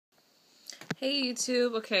Hey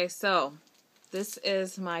YouTube. Okay, so this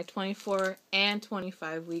is my 24 and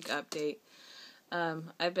 25 week update.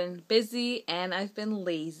 I've been busy and I've been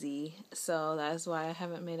lazy, so that's why I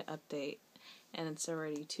haven't made an update. And it's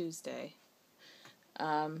already Tuesday.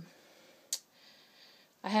 I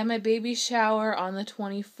had my baby shower on the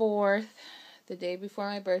 24th, the day before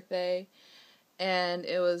my birthday, and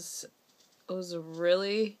it was a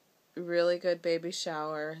really good baby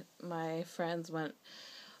shower. My friends went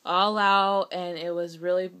all out and it was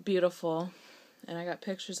really beautiful, and I got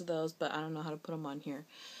pictures of those, but I don't know how to put them on here.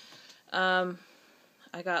 I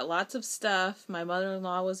got lots of stuff. My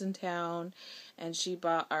mother-in-law was in town and she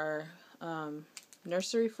bought our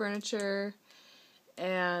nursery furniture,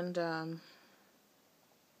 and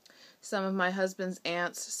some of my husband's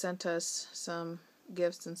aunts sent us some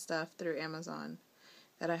gifts and stuff through Amazon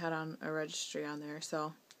that I had on a registry on there,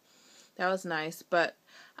 so that was nice. But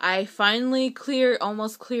I finally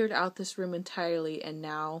almost cleared out this room entirely, and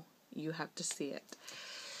now you have to see it.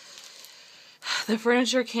 The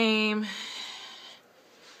furniture came,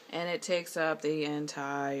 and it takes up the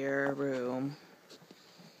entire room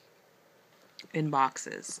in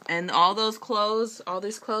boxes. And all these clothes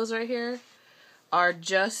right here are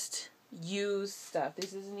just used stuff.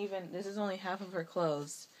 This is only half of her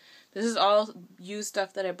clothes. This is all used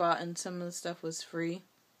stuff that I bought, and some of the stuff was free.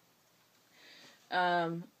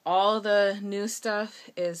 All the new stuff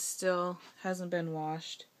still hasn't been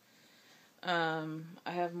washed. I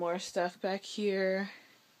have more stuff back here.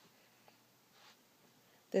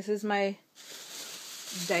 This is my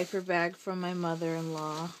diaper bag from my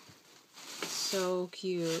mother-in-law. So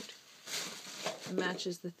cute. It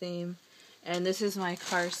matches the theme. And this is my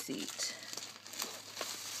car seat.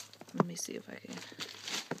 Let me see if I can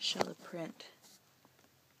show the print.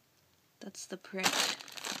 That's the print.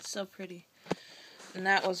 It's so pretty. And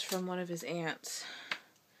that was from one of his aunts.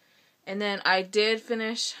 And then I did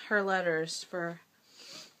finish her letters for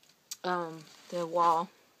the wall.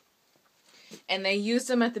 And they used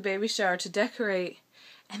them at the baby shower to decorate,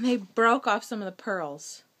 and they broke off some of the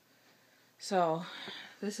pearls. So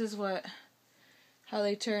this is how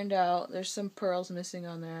they turned out. There's some pearls missing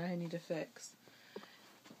on there I need to fix.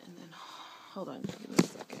 And then, hold on, give me a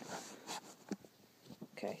second.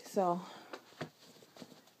 Okay, so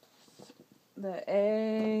the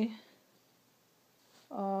A,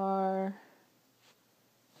 R,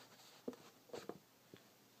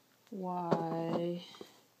 Y,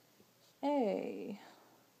 A.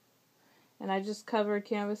 And I just covered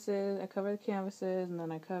canvases. I covered the canvases, and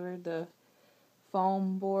then I covered the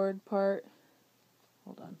foam board part.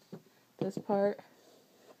 Hold on. This part.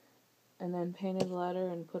 And then painted the letter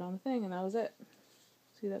and put on the thing, and that was it.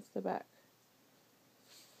 See, that's the back.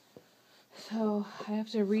 So I have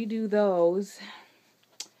to redo those.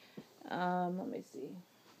 Let me see.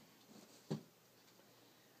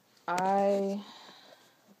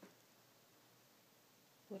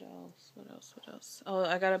 What else? Oh,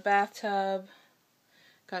 I got a bathtub.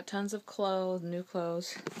 Got tons of clothes, new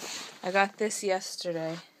clothes. I got this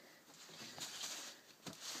yesterday.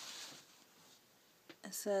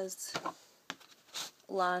 It says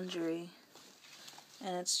laundry,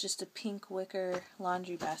 and it's just a pink wicker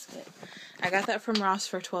laundry basket. I got that from Ross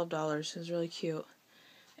for $12. It was really cute.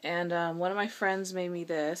 And one of my friends made me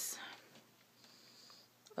this,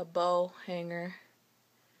 a bow hanger,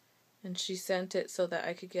 and she sent it so that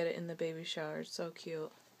I could get it in the baby shower. It's so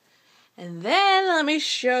cute. And then let me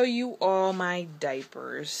show you all my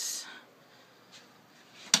diapers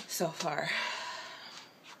so far.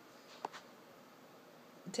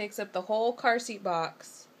 It takes up the whole car seat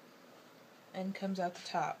box and comes out the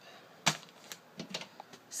top.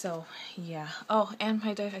 So, yeah. Oh, and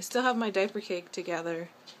I still have my diaper cake together.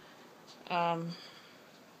 Let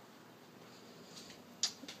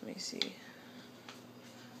me see.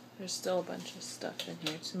 There's still a bunch of stuff in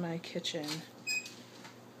here. It's in my kitchen.